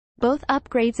Both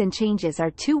upgrades and changes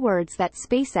are two words that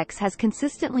SpaceX has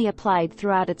consistently applied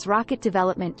throughout its rocket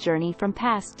development journey from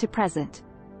past to present.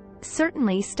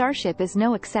 Certainly Starship is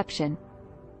no exception.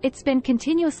 It's been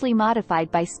continuously modified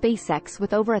by SpaceX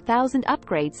with over 1,000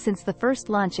 upgrades since the first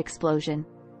launch explosion.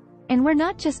 And we're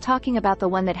not just talking about the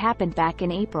one that happened back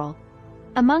in April.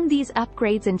 Among these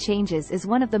upgrades and changes is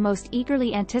one of the most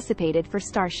eagerly anticipated for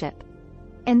Starship.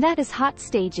 And that is hot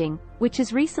staging, which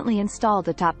is recently installed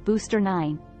atop Booster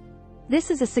 9. This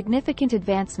is a significant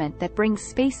advancement that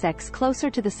brings SpaceX closer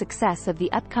to the success of the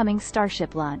upcoming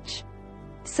Starship launch.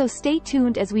 So stay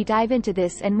tuned as we dive into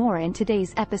this and more in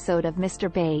today's episode of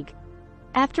Mr. Big.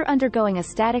 After undergoing a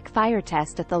static fire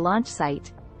test at the launch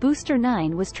site, Booster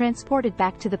 9 was transported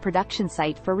back to the production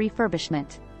site for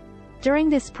refurbishment. During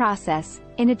this process,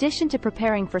 in addition to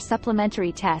preparing for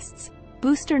supplementary tests,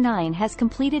 Booster 9 has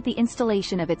completed the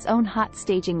installation of its own hot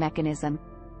staging mechanism.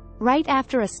 Right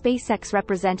after a SpaceX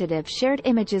representative shared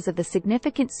images of the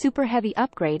significant Super Heavy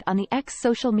upgrade on the X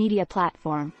social media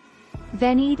platform.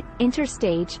 Ventide,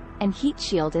 Interstage, and Heat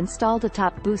Shield installed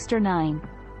atop Booster 9.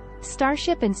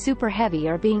 Starship and Super Heavy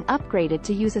are being upgraded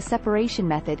to use a separation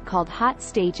method called hot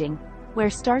staging,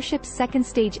 where Starship's second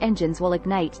stage engines will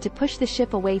ignite to push the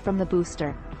ship away from the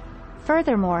booster.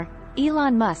 Furthermore,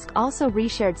 Elon Musk also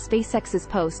reshared SpaceX's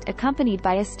post accompanied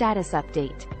by a status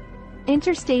update.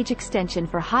 Interstage extension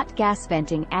for hot gas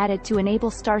venting added to enable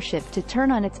Starship to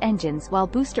turn on its engines while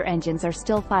booster engines are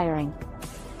still firing.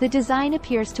 The design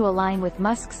appears to align with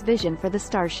Musk's vision for the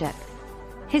Starship.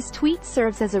 His tweet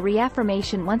serves as a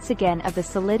reaffirmation once again of the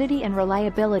solidity and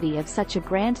reliability of such a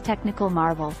grand technical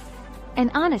marvel.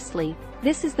 And honestly,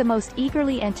 this is the most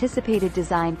eagerly anticipated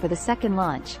design for the second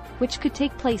launch, which could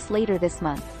take place later this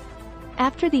month.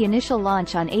 After the initial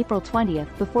launch on April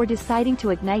 20th before deciding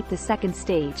to ignite the second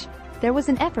stage, there was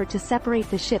an effort to separate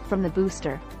the ship from the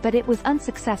booster, but it was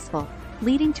unsuccessful,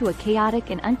 leading to a chaotic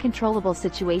and uncontrollable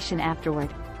situation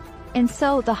afterward. And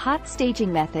so the hot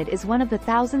staging method is one of the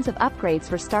thousands of upgrades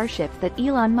for Starship that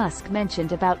Elon Musk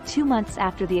mentioned about 2 months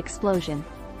after the explosion.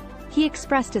 He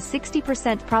expressed a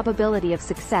 60% probability of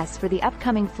success for the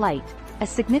upcoming flight, a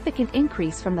significant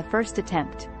increase from the first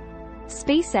attempt.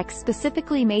 SpaceX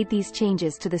specifically made these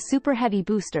changes to the Super Heavy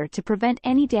booster to prevent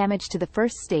any damage to the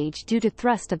first stage due to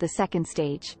thrust of the second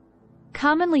stage.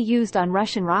 Commonly used on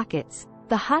Russian rockets,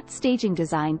 the hot staging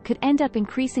design could end up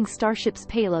increasing Starship's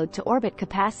payload to orbit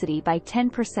capacity by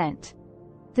 10%.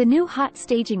 The new hot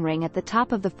staging ring at the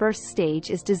top of the first stage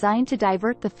is designed to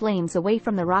divert the flames away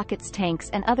from the rocket's tanks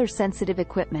and other sensitive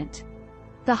equipment.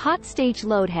 The hot stage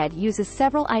load head uses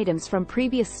several items from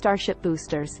previous Starship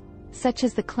boosters, such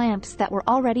as the clamps that were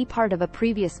already part of a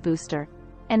previous booster,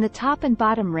 and the top and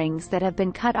bottom rings that have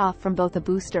been cut off from both a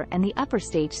booster and the upper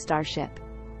stage Starship.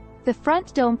 The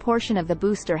front dome portion of the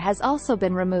booster has also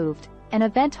been removed, and a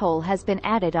vent hole has been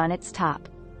added on its top.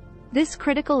 This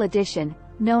critical addition,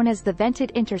 known as the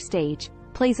vented interstage,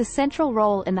 plays a central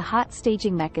role in the hot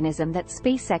staging mechanism that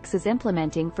SpaceX is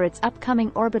implementing for its upcoming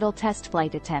orbital test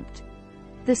flight attempt.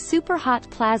 The super hot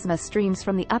plasma streams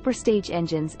from the upper stage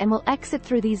engines and will exit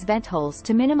through these vent holes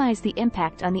to minimize the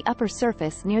impact on the upper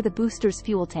surface near the booster's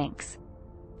fuel tanks.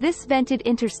 This vented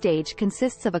interstage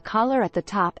consists of a collar at the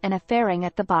top and a fairing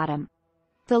at the bottom.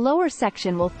 The lower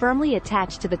section will firmly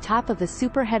attach to the top of the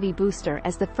Super Heavy booster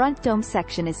as the front dome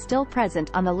section is still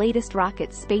present on the latest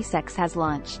rockets SpaceX has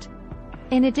launched.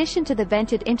 In addition to the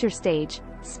vented interstage,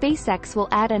 SpaceX will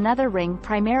add another ring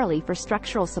primarily for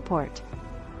structural support.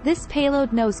 This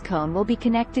payload nose cone will be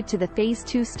connected to the Phase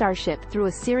 2 Starship through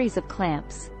a series of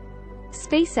clamps.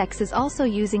 SpaceX is also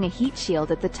using a heat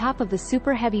shield at the top of the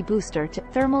Super Heavy booster to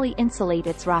thermally insulate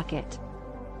its rocket.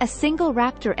 A single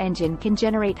Raptor engine can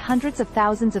generate hundreds of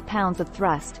thousands of pounds of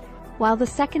thrust, while the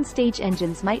second stage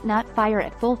engines might not fire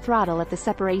at full throttle at the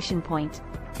separation point.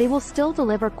 They will still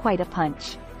deliver quite a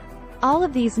punch. All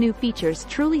of these new features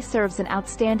truly serves an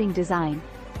outstanding design.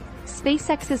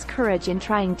 SpaceX's courage in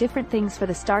trying different things for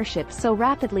the Starship so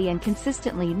rapidly and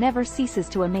consistently never ceases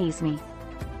to amaze me.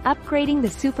 Upgrading the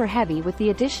Super Heavy with the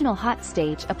additional hot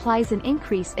stage applies an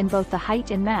increase in both the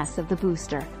height and mass of the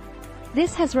booster.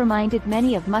 This has reminded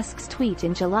many of Musk's tweet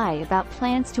in July about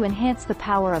plans to enhance the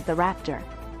power of the Raptor,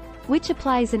 which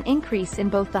applies an increase in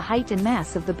both the height and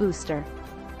mass of the booster.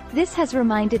 This has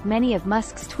reminded many of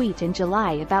Musk's tweet in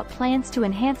July about plans to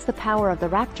enhance the power of the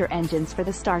Raptor engines for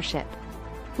the Starship.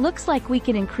 Looks like we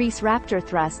can increase Raptor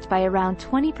thrust by around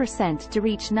 20% to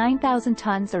reach 9,000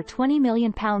 tons or 20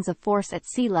 million pounds of force at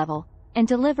sea level, and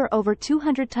deliver over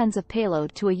 200 tons of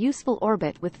payload to a useful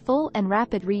orbit with full and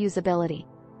rapid reusability.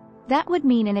 That would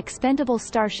mean an expendable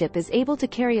Starship is able to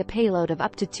carry a payload of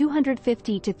up to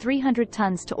 250 to 300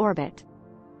 tons to orbit.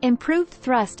 Improved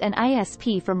thrust and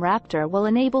ISP from Raptor will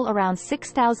enable around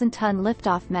 6,000-ton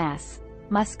liftoff mass,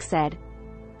 Musk said.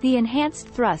 The enhanced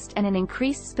thrust and an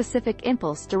increased specific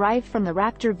impulse derived from the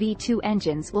Raptor V2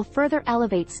 engines will further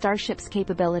elevate Starship's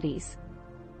capabilities.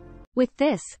 With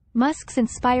this, Musk's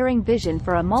inspiring vision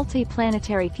for a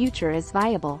multi-planetary future is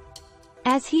viable.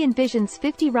 As he envisions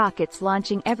 50 rockets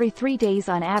launching every 3 days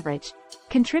on average,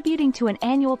 contributing to an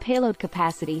annual payload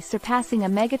capacity surpassing a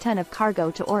megaton of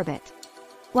cargo to orbit.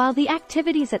 While the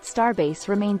activities at Starbase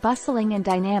remain bustling and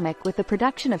dynamic with the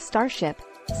production of Starship,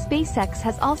 SpaceX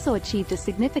has also achieved a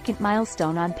significant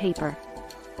milestone on paper.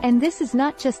 And this is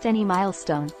not just any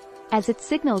milestone, as it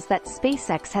signals that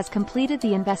SpaceX has completed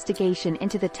the investigation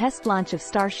into the test launch of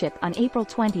Starship on April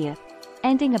 20th,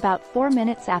 ending about 4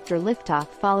 minutes after liftoff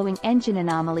following engine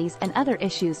anomalies and other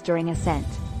issues during ascent.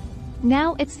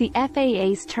 Now it's the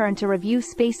FAA's turn to review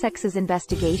SpaceX's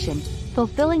investigation,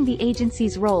 fulfilling the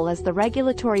agency's role as the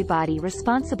regulatory body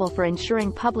responsible for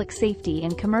ensuring public safety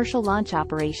in commercial launch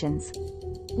operations.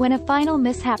 When a final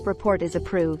mishap report is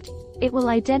approved, it will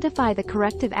identify the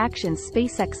corrective actions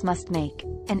SpaceX must make,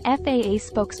 an FAA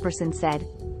spokesperson said.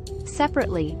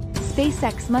 Separately,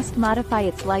 SpaceX must modify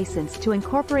its license to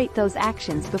incorporate those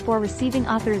actions before receiving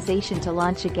authorization to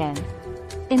launch again.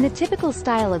 In the typical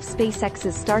style of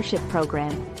SpaceX's Starship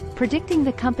program, predicting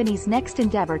the company's next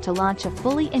endeavor to launch a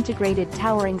fully integrated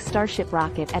towering Starship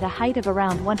rocket at a height of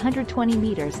around 120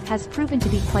 meters has proven to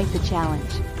be quite the challenge.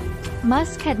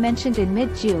 Musk had mentioned in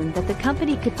mid-June that the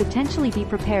company could potentially be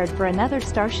prepared for another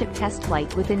Starship test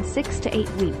flight within 6 to 8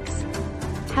 weeks.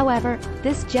 However,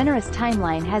 this generous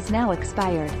timeline has now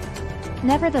expired.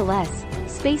 Nevertheless,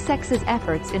 SpaceX's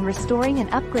efforts in restoring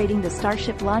and upgrading the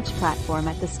Starship launch platform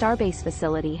at the Starbase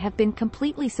facility have been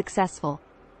completely successful.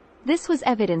 This was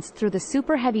evidenced through the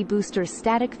Super Heavy booster's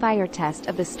static fire test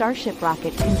of the Starship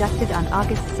rocket conducted on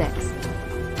August 6.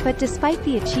 But despite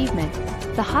the achievement,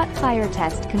 the hot fire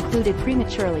test concluded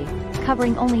prematurely,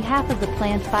 covering only half of the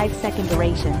planned 5-second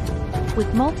duration,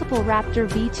 with multiple Raptor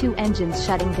V2 engines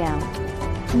shutting down.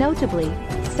 Notably,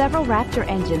 several Raptor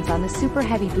engines on the Super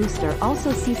Heavy booster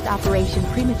also ceased operation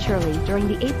prematurely during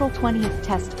the April 20th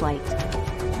test flight.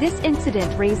 This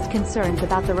incident raised concerns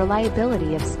about the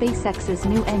reliability of SpaceX's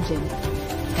new engine.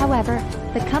 However,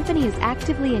 the company is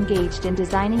actively engaged in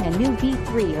designing a new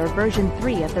V3 or version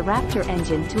 3 of the Raptor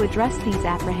engine to address these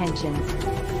apprehensions.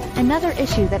 Another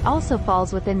issue that also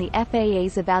falls within the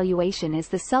FAA's evaluation is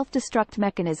the self-destruct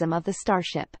mechanism of the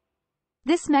Starship.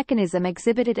 This mechanism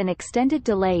exhibited an extended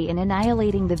delay in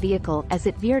annihilating the vehicle as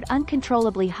it veered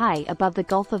uncontrollably high above the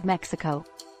Gulf of Mexico.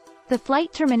 The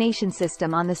flight termination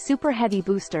system on the Super Heavy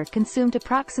booster consumed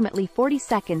approximately 40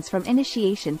 seconds from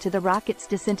initiation to the rocket's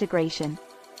disintegration.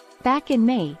 Back in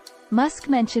May, Musk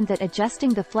mentioned that adjusting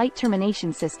the flight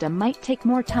termination system might take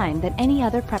more time than any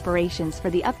other preparations for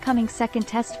the upcoming second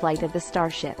test flight of the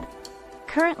Starship.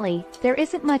 Currently, there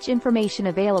isn't much information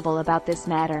available about this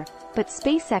matter, but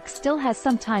SpaceX still has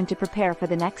some time to prepare for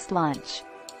the next launch.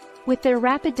 With their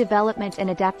rapid development and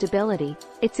adaptability,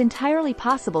 it's entirely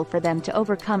possible for them to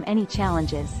overcome any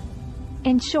challenges.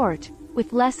 In short,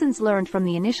 with lessons learned from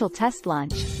the initial test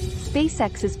launch,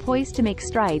 SpaceX is poised to make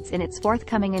strides in its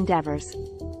forthcoming endeavors.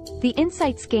 The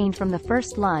insights gained from the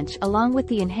first launch along with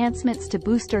the enhancements to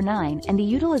Booster 9 and the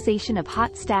utilization of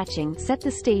hot stashing set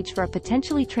the stage for a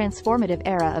potentially transformative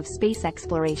era of space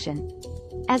exploration.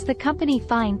 As the company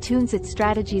fine-tunes its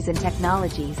strategies and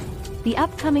technologies, the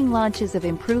upcoming launches of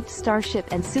improved Starship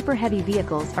and Super Heavy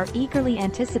vehicles are eagerly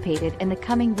anticipated in the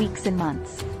coming weeks and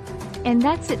months. And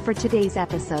that's it for today's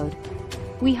episode.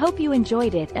 We hope you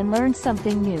enjoyed it and learned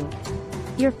something new.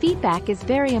 Your feedback is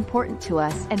very important to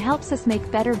us and helps us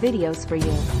make better videos for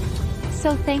you.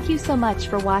 So thank you so much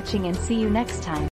for watching and see you next time.